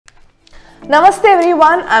Namaste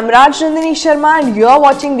everyone, I'm Rajnandani Sharma and you're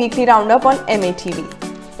watching Weekly Roundup on MATV.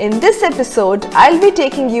 In this episode, I'll be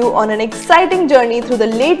taking you on an exciting journey through the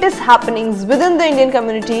latest happenings within the Indian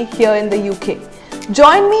community here in the UK.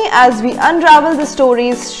 Join me as we unravel the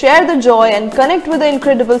stories, share the joy and connect with the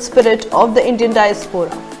incredible spirit of the Indian diaspora.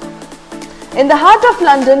 In the heart of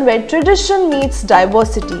London, where tradition meets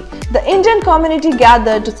diversity, the Indian community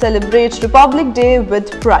gathered to celebrate Republic Day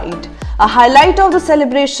with pride. A highlight of the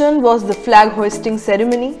celebration was the flag hoisting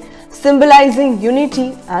ceremony, symbolizing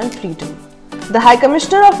unity and freedom. The High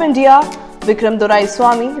Commissioner of India, Vikram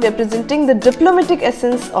Doraiswamy, representing the diplomatic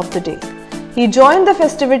essence of the day. He joined the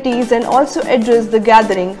festivities and also addressed the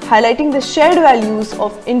gathering, highlighting the shared values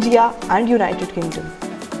of India and United Kingdom.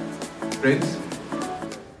 Friends,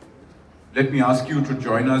 let me ask you to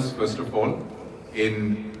join us first of all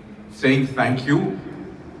in saying thank you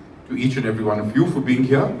to each and every one of you for being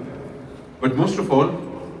here. But most of all,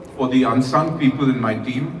 for the unsung people in my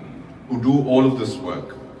team who do all of this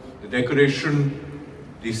work. The decoration,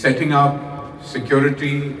 the setting up,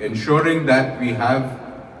 security, ensuring that we have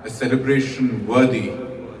a celebration worthy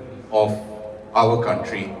of our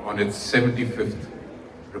country on its 75th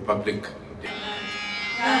Republic Day.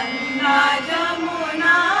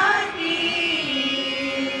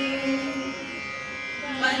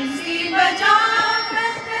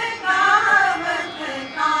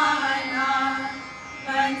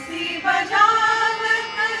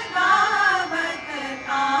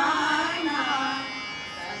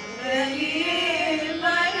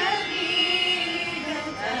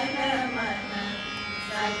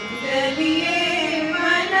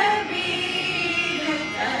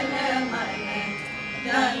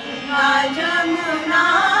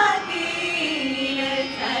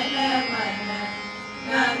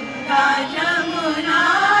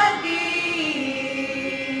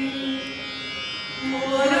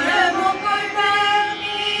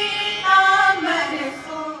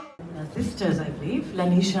 Sisters, I believe,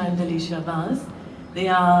 Lanisha and Delisha Vaz. They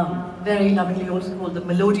are very lovingly also called the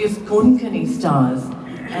melodious Konkani stars.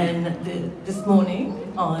 And this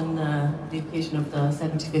morning, on the occasion of the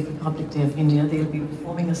 75th Republic Day of India, they'll be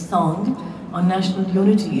performing a song on national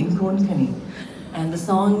unity in Konkani. And the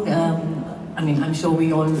song, I'm sure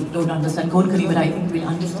we all don't understand Konkani, but I think we'll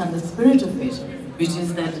understand the spirit of it, which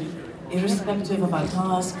is that irrespective of our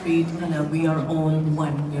caste, creed, color, we are all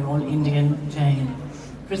one. We're all Indian. Jai Hind.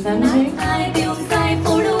 Presenting.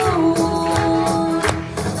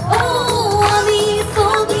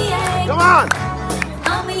 Come on!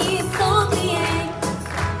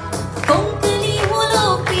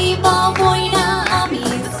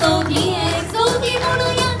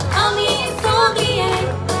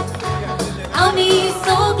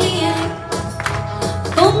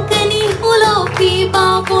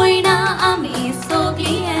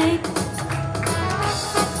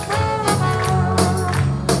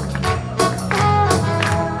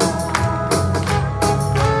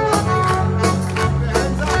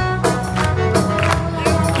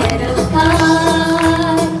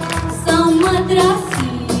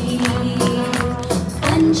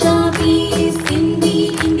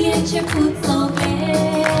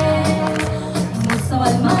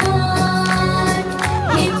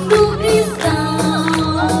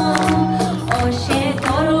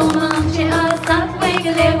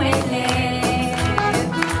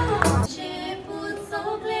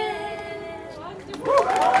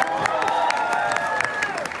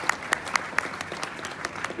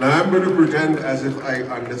 Now I'm going to pretend as if I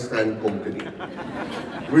understand Konkani,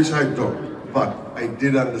 which I don't, but I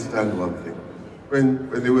did understand one thing. When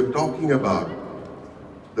they were talking about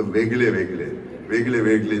the Vegle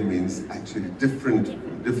Vegle means actually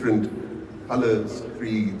different colors,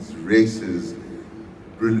 creeds, races,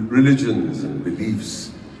 religions and beliefs.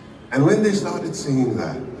 And when they started singing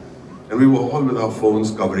that, and we were all with our phones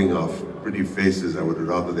covering our pretty faces, I would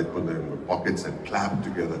rather they put them in their pockets and clap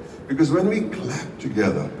together. Because when we clap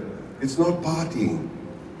together, it's not partying.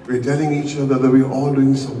 We're telling each other that we're all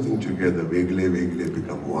doing something together. Vegle Vegle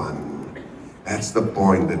become one. That's the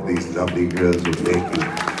point that these lovely girls were making.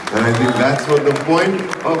 And I think that's what the point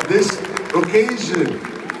of this occasion,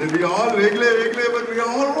 that we are all Vegle Vegle, but we are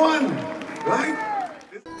all one, right?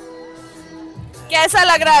 कैसा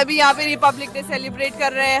लग रहा है अभी यहाँ पे Republic day celebrate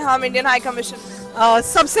कर रहे हैं हम इंडियन हाई कमीशन में?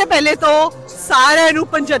 सबसे पहले तो सारे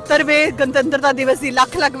 75वें गणतंत्रता दिवस की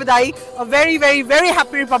लख बधाई। Very very very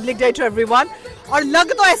happy Republic day to everyone. और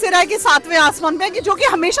लग तो ऐसे रहा है कि 7वें आसमान पे, कि जो कि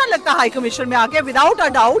हमेशा लगता है हाई कमीशन में आके, विदाउट अ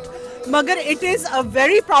डाउट। मगर it is a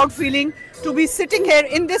very proud feeling to be sitting here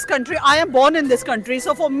in this country. I am born in this country,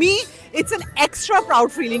 so for me it's an extra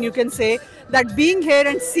proud feeling, you can say, that being here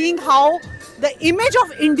and seeing how the image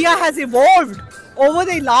of India has evolved over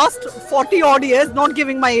the last 40 odd years, not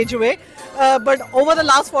giving my age away, but over the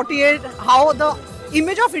last 48, how the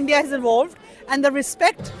image of India has evolved and the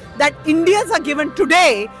respect that Indians are given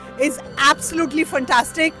today is absolutely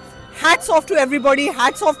fantastic. Hats off to everybody,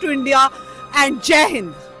 hats off to India, and Jai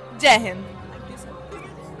Hind. जय Hind.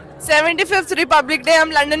 75th Republic day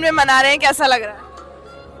हम London में मना रहे हैं, कैसा लग रहा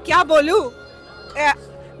है? क्या बोलूं,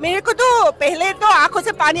 मेरे को तो पहले तो आंखों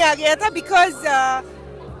से पानी आ गया था, बिकॉज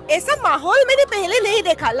ऐसा माहौल मैंने पहले नहीं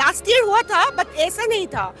देखा। लास्ट ईयर हुआ था बट ऐसा नहीं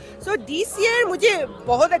था। सो दिस ईयर मुझे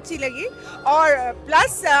बहुत अच्छी लगी, और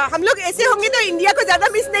प्लस हम लोग ऐसे होंगे तो इंडिया को ज़्यादा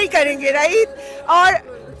मिस नहीं करेंगे, राइट।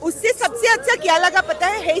 और उससे सबसे अच्छा क्या लगा पता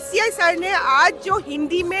है, हैसिया सर ने आज जो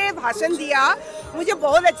हिंदी में भाषण दिया मुझे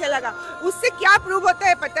बहुत अच्छा लगा। उससे क्या प्रूव होता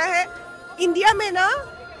है पता है, इंडिया में ना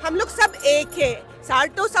हम लोग सब एक है। सर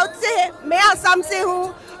तो साउथ से है, मैं आसाम से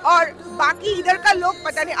हूँ, और बाकी इधर का लोग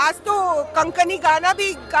पता नहीं। आज तो कंकनी गाना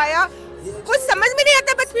भी गाया, कुछ समझ में नहीं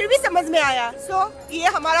आता बस फिर भी समझ में आया। सो ये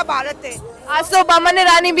हमारा भारत है। आज तो बमन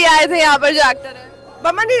ईरानी भी आए थे यहाँ पर, जो एक्टर है।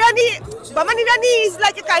 Boman Irani is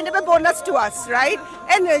like a kind of a bonus to us, right.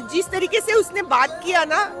 And जिस तरीके से उसने बात किया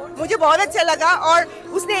ना, मुझे बहुत अच्छा लगा। और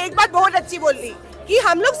उसने एक बात बहुत अच्छी बोली कि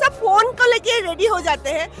हम लोग सब फोन को लेके रेडी हो जाते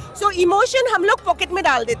हैं, सो इमोशन हम लोग पॉकेट में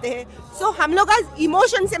डाल देते हैं। सो हम लोग आज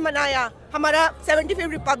इमोशन से मनाया हमारा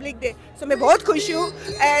 75th रिपब्लिक डे। सो मैं बहुत खुश हूँ,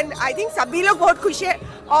 एंड आई थिंक सभी लोग बहुत खुश है।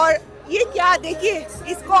 और ये क्या देखिए,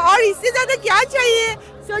 इसको और इससे ज्यादा क्या चाहिए।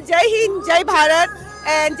 सो जय हिंद, जय भारत,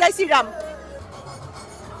 एंड जय श्री राम।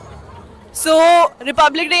 सो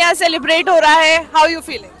रिपब्लिक डे यहाँ सेलिब्रेट हो रहा है, हाउ यू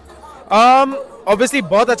फीलिंग? ऑब्वियसली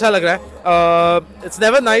बहुत अच्छा लग रहा है। It's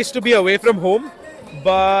never nice to be away from home,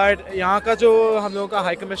 but यहाँ का जो हम लोगों का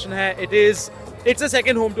हाई कमीशन है, it's a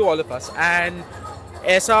second home to all of us. And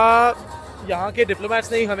ऐसा यहाँ के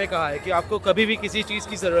डिप्लोमेट्स ने ही हमें कहा है कि आपको कभी भी किसी चीज़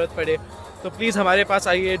की ज़रूरत पड़े तो प्लीज़ हमारे पास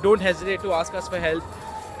आइए, don't hesitate to ask us for help.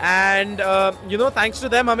 And you know, thanks to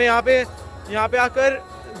them हमें यहाँ पे आकर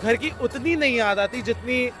घर की उतनी नहीं याद आती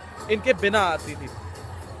जितनी इनके बिना आती थी।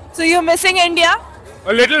 So you're missing India?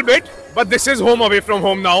 A little bit, but this is home away from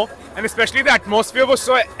home now, and especially the atmosphere was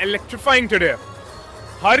so electrifying today.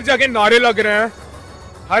 हर जगह नारे लग रहे हैं,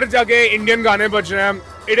 हर जगह इंडियन गाने बज रहे हैं।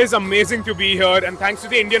 It is amazing to be here, and thanks to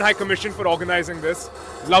the Indian High Commission for organizing this.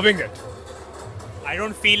 Loving it. I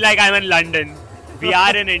don't feel like I'm in London. We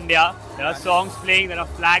are in India. There are songs playing, there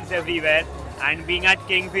are flags everywhere, and being at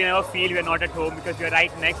King's, we never feel we're not at home because we're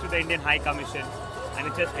right next to the Indian High Commission,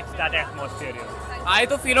 and it's just ecstatic atmosphere here. I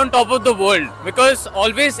to feel on top of the world because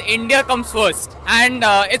always India comes first, and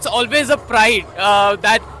it's always a pride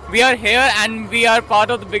that we are here and we are part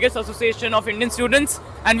of the biggest association of Indian students,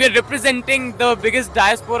 and we are representing the biggest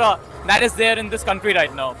diaspora that is there in this country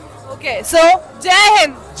right now. Okay, so Jai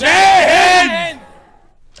Hind! Jai Hind!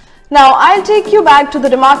 Now I'll take you back to the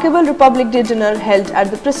remarkable Republic Day dinner held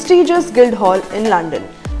at the prestigious Guildhall in London.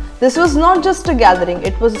 This was not just a gathering,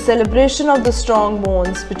 it was a celebration of the strong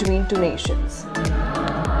bonds between two nations.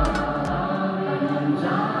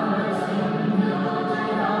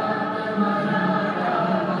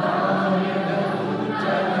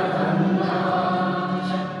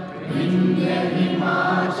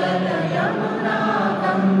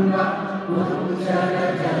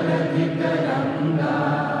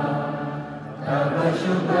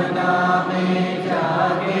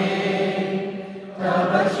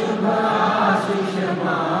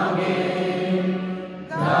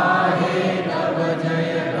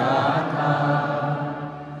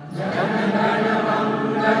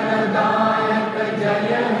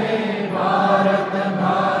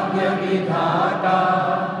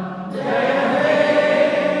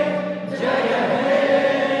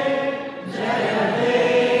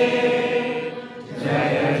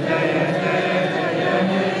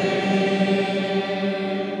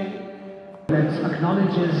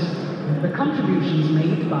 Acknowledges the contributions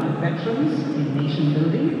made by veterans in nation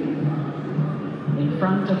building. In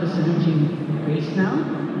front of the saluting base now.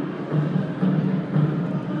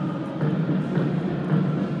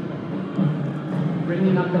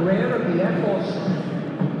 Bringing up the rear of the Air Force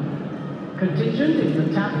contingent is the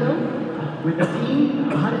tableau with the theme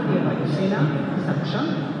Bharatiya Vayu Sena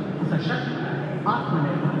Sashakt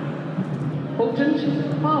Atmanirbhar. Potent,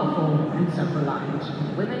 powerful and self-reliant.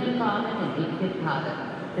 Women empowerment and Viksit Bharat.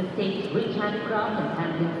 The state's rich handicraft and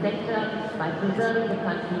handling sector by preserving the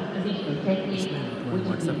country's traditional techniques, which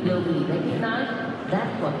is globally recognized.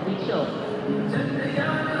 That's what we show.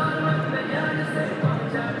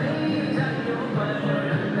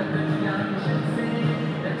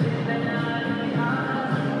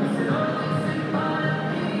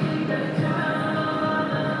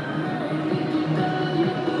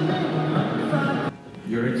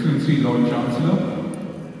 Excellency Lord Chancellor,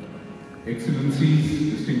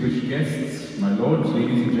 Excellencies, distinguished guests, my lords,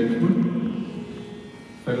 ladies and gentlemen,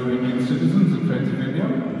 fellow Indian citizens and friends of India,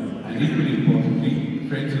 and equally importantly,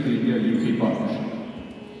 friends of the India-UK partnership.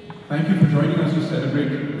 Thank you for joining us to celebrate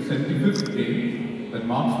the 75th day that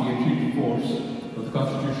marks the entry into force of the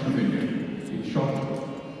Constitution of India, in short,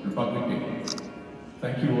 Republic Day.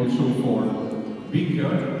 Thank you also for being here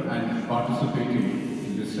and participating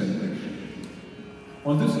in this celebration.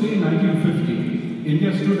 On this day in 1950,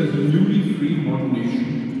 India stood as a newly free modern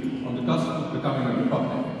nation on the cusp of becoming a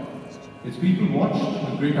republic. Its people watched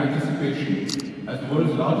with great anticipation as the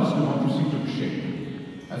world's largest democracy took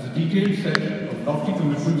shape, as a detailed set of lofty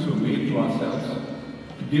commitments were made to ourselves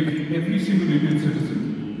to give every single Indian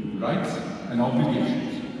citizen rights and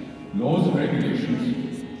obligations, laws and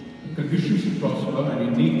regulations, conditions to prosper,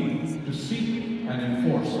 and indeed to seek and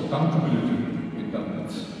enforce accountability in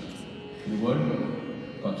governance. In a word,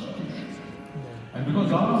 Constitution. And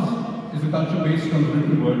because ours is a culture based on the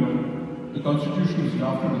written word, the Constitution was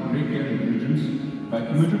drafted with great care and diligence by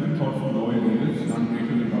committed and thoughtful loyal leaders, none greater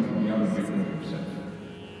than Dr. B.R. Ambedkar himself.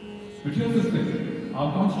 But here's the thing,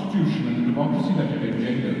 our Constitution and the democracy that it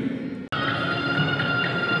engendered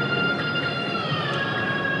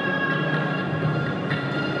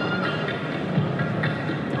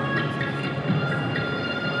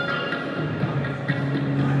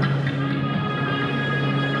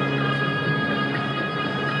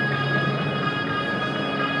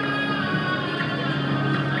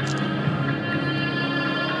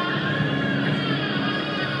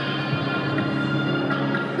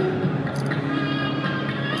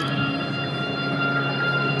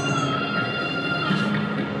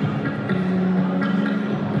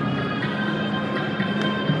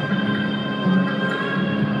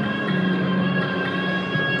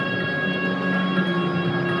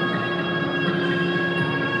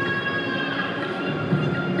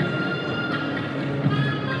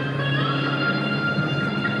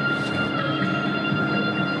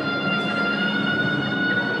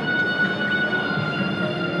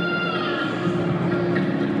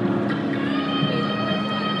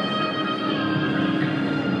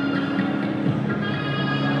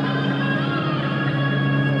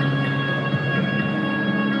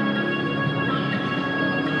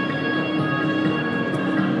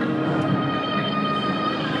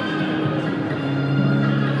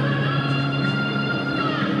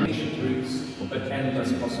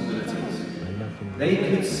They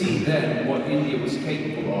could see then what India was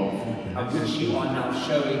capable of, and which you are now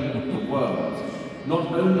showing the world, not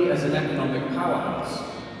only as an economic powerhouse,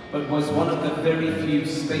 but was one of the very few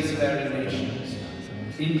spacefaring nations.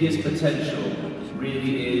 India's potential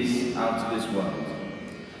really is out of this world.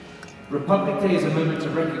 Republic Day is a moment to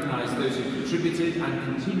recognise those who contributed and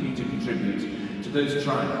continue to contribute to those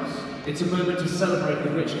triumphs. It's a moment to celebrate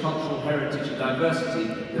the rich cultural heritage and diversity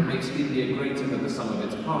that makes India greater than the sum of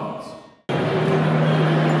its parts.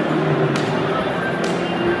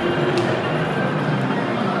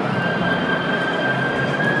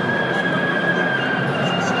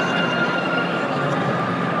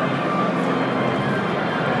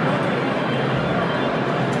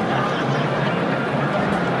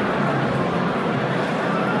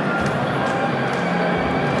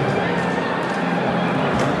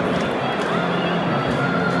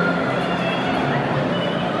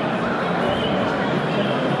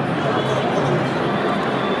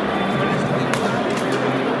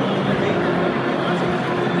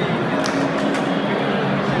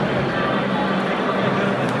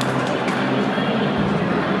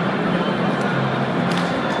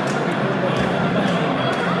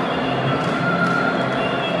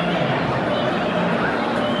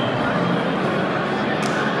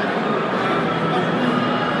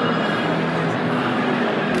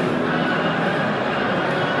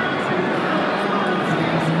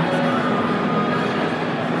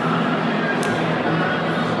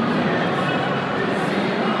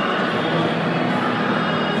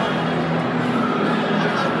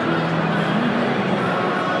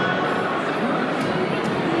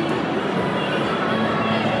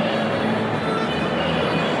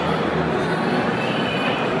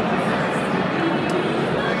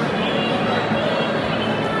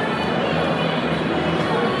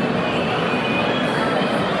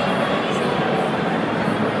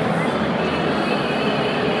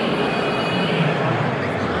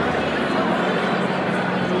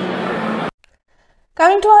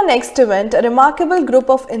 Coming to our next event, a remarkable group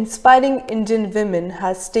of inspiring Indian women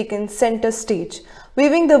has taken center stage,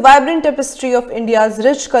 weaving the vibrant tapestry of India's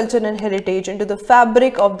rich culture and heritage into the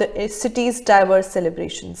fabric of the city's diverse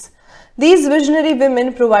celebrations. These visionary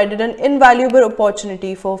women provided an invaluable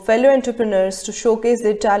opportunity for fellow entrepreneurs to showcase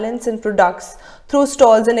their talents and products through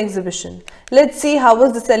stalls and exhibition. Let's see how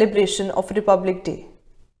was the celebration of Republic Day.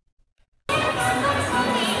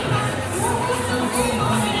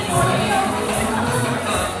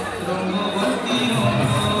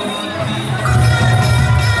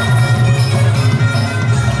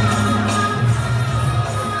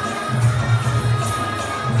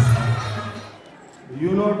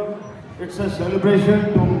 You know, it's a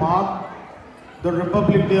celebration to mark the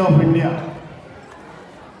Republic Day of India.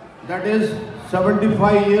 That is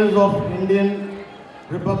 75 years of Indian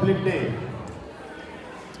Republic Day.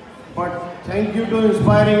 But thank you to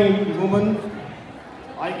inspiring women.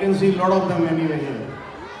 I can see a lot of them anyway here.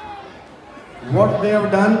 What they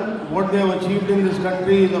have done, what they have achieved in this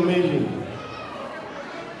country is amazing.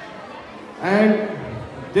 And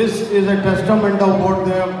this is a testament of what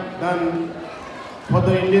they have done for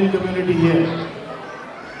the Indian community here.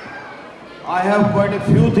 I have quite a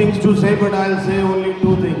few things to say, but I'll say only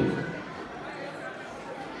two things.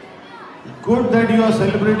 Good that you are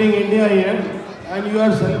celebrating India here, and you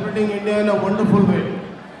are celebrating India in a wonderful way.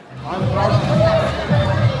 I'm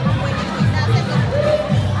proud.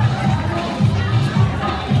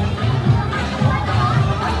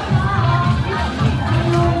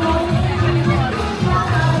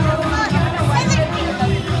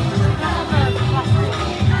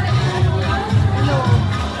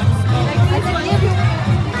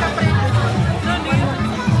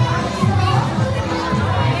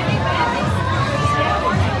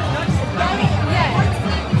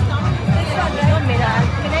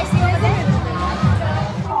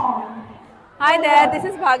 Hi there, this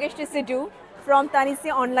is Bhageshti Sidhu from Tanisi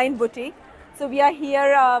Online Boutique. So we are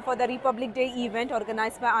here for the Republic Day event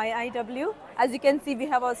organized by IIW. As you can see, we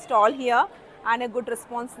have a stall here and a good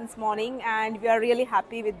response this morning, and we are really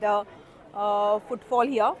happy with the footfall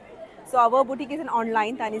here. So our boutique is an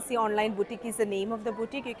online, Tanisi Online Boutique is the name of the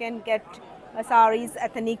boutique. You can get saris,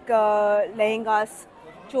 ethnic lehengas,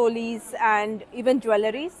 cholis and even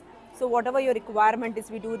jewelleries. So whatever your requirement is,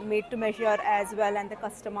 we do made to measure as well, and the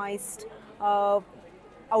customized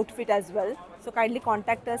outfit as well. So kindly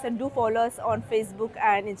contact us and do follow us on Facebook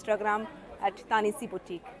and Instagram at Tanisi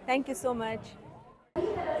Boutique. Thank you so much.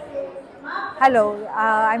 Hello,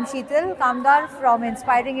 I am Sheetal Kamdar from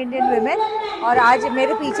inspiring Indian women और आज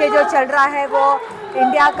मेरे पीछे जो चल रहा है वो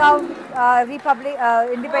India का रिपब्लिक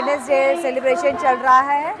इंडिपेंडेंस डे सेलिब्रेशन चल रहा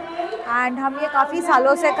है एंड हम ये काफ़ी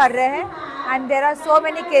सालों से कर रहे हैं and there are so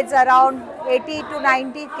many kids around 80 to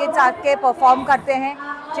 90 kids आके परफॉर्म करते हैं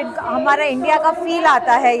जिनका हमारा इंडिया का फील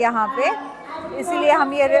आता है यहाँ पे, इसीलिए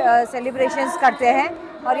हम ये सेलिब्रेशंस करते हैं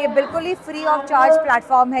और ये बिल्कुल ही फ्री ऑफ चार्ज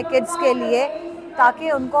प्लेटफॉर्म है किड्स के लिए ताकि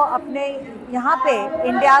उनको अपने यहाँ पे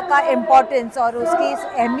इंडिया का इम्पोर्टेंस और उसकी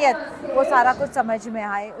अहमियत वो सारा कुछ समझ में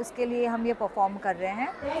आए, उसके लिए हम ये परफॉर्म कर रहे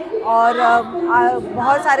हैं। और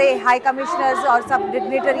बहुत सारे हाई कमिश्नर्स और सब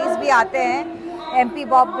डिग्नेटरीज भी आते हैं, MP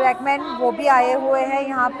बॉब ब्लैकमैन वो भी आए हुए हैं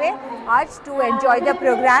यहाँ पे आज to enjoy the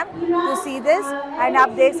programme, to see this. And आप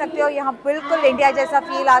देख सकते हो यहाँ बिल्कुल इंडिया जैसा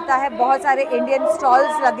फील आता है, बहुत सारे इंडियन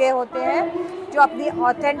स्टॉल्स लगे होते हैं जो अपनी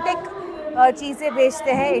ऑथेंटिक चीज़ें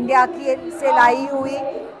बेचते हैं इंडिया की से लाई हुई,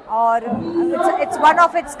 और it's one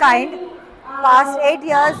of its kind. Past 8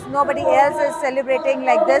 years, nobody else is celebrating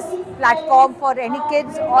like this platform for any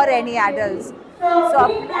kids or any adults. So,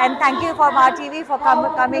 and thank you for MarTV for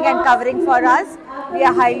coming and covering for us. We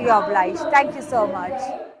are highly obliged. Thank you so much.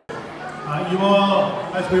 You are,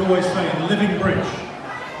 as we always say, a living bridge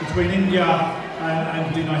between India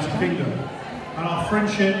and the United Kingdom. And our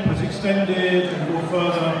friendship has extended and gone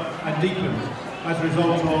further and deepened as a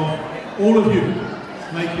result of all of you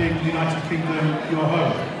making the United Kingdom your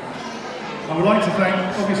home. I would like to thank,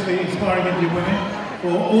 obviously, Inspiring Indian Women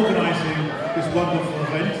for organising this wonderful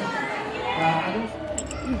event.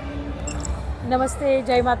 Namaste,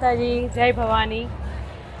 Jai Mataji, Jai Bhavani.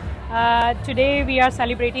 Today we are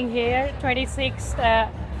celebrating here 26th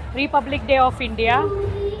Republic Day of India.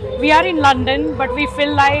 We are in London, but we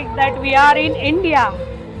feel like that we are in India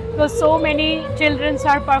because so many children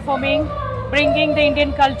are performing, bringing the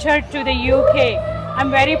Indian culture to the UK.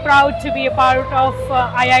 I'm very proud to be a part of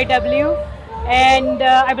IIW, and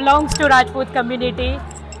I belong to Rajput community.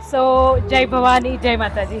 So Jai Bhavani, Jai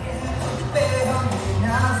Mataji.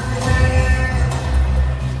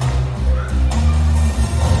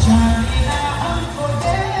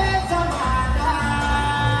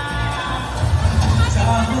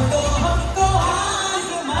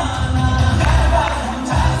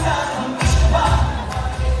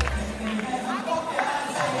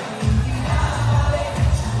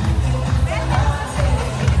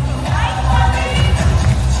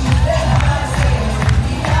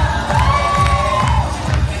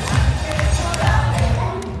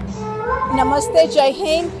 Namaste, Jai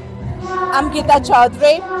Hind. I'm Geeta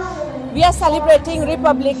Chaudhary. We are celebrating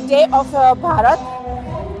Republic Day of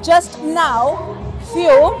Bharat. Just now,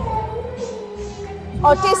 few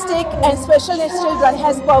autistic and special needs children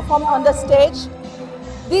has performed on the stage.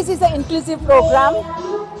 This is an inclusive program.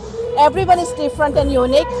 Everyone is different and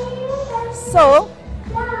unique. So,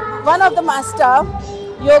 one of the master,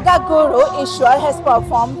 Yoga Guru Ishwar, has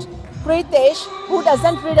performed. Pritesh, who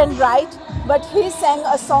doesn't read and write, but he sang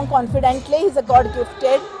a song confidently. He's a God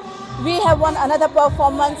gifted. We have another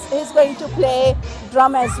performance. He's going to play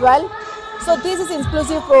drum as well. So this is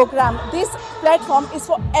inclusive program. This platform is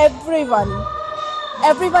for everyone.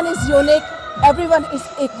 Everyone is unique. Everyone is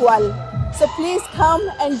equal. So please come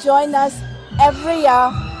and join us every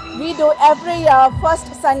year. We do every year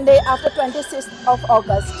first Sunday after 26th of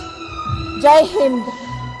August. Jai Hind.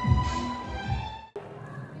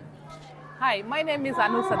 Hi, my name is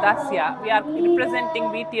Anu Sadasya. We are representing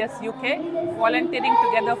VTS UK, volunteering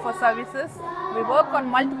together for services. We work on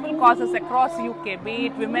multiple causes across UK, be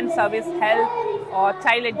it women's service, health, or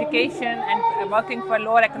child education, and working for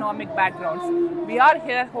lower economic backgrounds. We are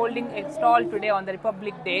here holding a stall today on the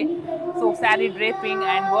Republic Day, so saree draping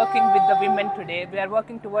and working with the women today. We are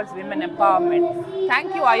working towards women empowerment.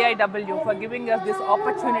 Thank you IIW for giving us this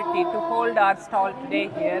opportunity to hold our stall today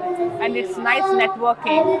here, and it's nice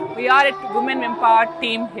networking. We are a women empowered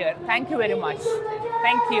team here. Thank you very much.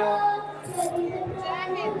 Thank you.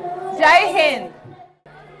 Jai Hind.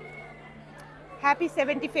 Happy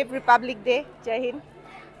 75th Republic Day. Jai Hind.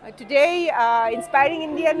 Today, inspiring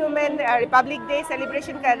Indian women Republic Day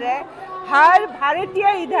celebration कर रहे हैं. हर भारतीय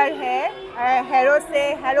इधर है, हेरो से,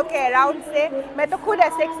 हेरो के अराउंड से. मैं तो खुद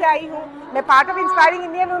एसेक्स से आई हूँ. मैं part of inspiring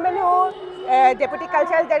Indian women हूँ, डेप्यूटी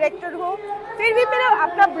कल्चरल डायरेक्टर हूँ. फिर भी मेरा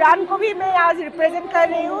अपना ब्रांड को भी मैं आज रिप्रेजेंट कर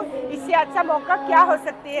रही हूँ. इससे अच्छा मौका क्या हो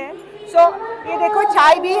सकती है. सो ये देखो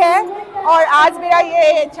चाय भी है, और आज मेरा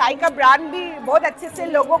ये चाय का ब्रांड भी बहुत अच्छे से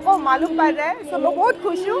लोगों को मालूम पड़ रहा है. सो मैं बहुत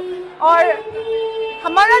खुश हूँ. और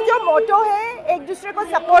हमारा जो मोटो है एक दूसरे को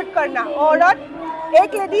सपोर्ट करना, और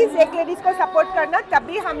एक लेडीज को सपोर्ट करना,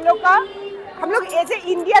 तभी हम लोग as a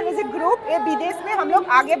Indian, as a group विदेश में हम लोग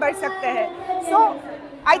आगे बढ़ सकते हैं. सो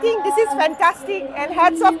I think this is fantastic, and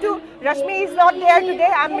hats off to Rashmi. Is not there today.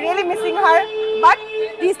 I'm really missing her, but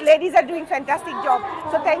these ladies are doing fantastic job.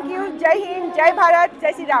 So thank you. Jai Hind, Jai Bharat,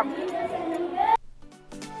 Jai Shri Ram.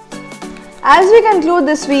 As we conclude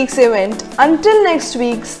this week's event, until next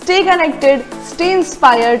week, stay connected, stay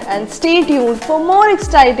inspired, and stay tuned for more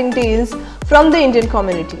exciting tales from the Indian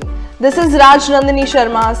community. This is Rajnandani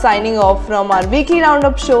Sharma signing off from our weekly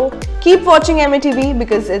roundup show. Keep watching MATV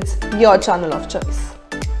because it's your channel of choice.